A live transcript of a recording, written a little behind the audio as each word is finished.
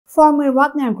Former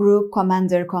Wagner Group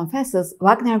commander confesses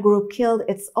Wagner Group killed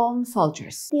its own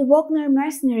soldiers. The Wagner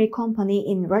mercenary company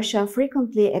in Russia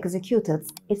frequently executed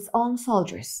its own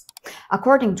soldiers.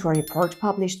 According to a report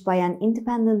published by an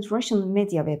independent Russian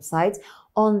media website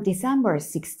on December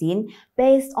 16,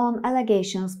 based on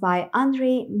allegations by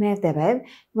Andrei Medvedev,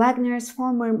 Wagner's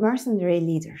former mercenary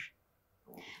leader.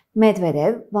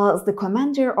 Medvedev was the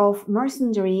commander of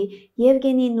mercenary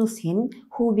Yevgeny Nuzhin,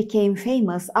 who became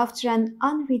famous after an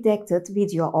unredacted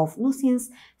video of Nuzhin's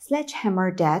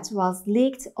sledgehammer death was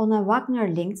leaked on a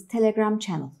Wagner-linked Telegram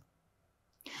channel.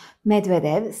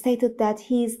 Medvedev stated that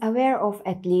he is aware of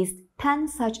at least 10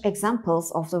 such examples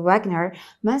of the Wagner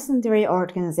mercenary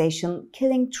organization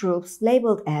killing troops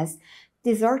labeled as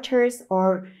deserters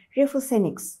or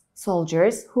refuseniks,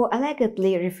 soldiers who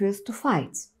allegedly refused to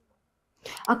fight.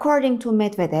 According to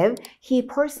Medvedev, he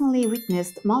personally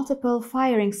witnessed multiple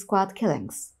firing squad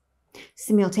killings.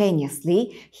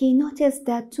 Simultaneously, he noticed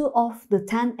that 2 of the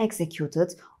 10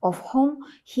 executed, of whom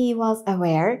he was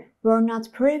aware, were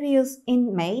not previous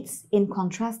inmates in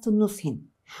contrast to Nuzhin,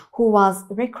 who was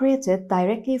recruited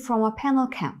directly from a penal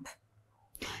camp.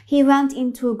 He went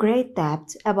into great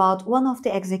depth about one of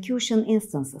the execution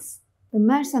instances. The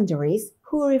mercenaries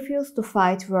who refused to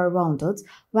fight were wounded,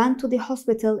 went to the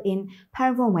hospital in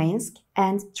Pervomaisk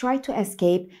and tried to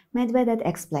escape, Medveded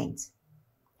explained.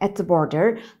 At the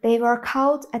border, they were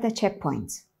caught at a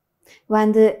checkpoint.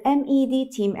 When the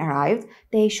MED team arrived,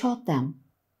 they shot them.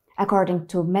 According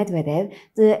to Medvedev,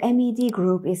 the MED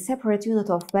group is a separate unit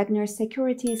of Wagner's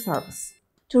security service.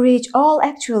 To reach all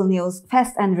actual news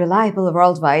fast and reliable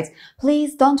worldwide,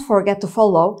 please don't forget to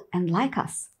follow and like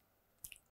us.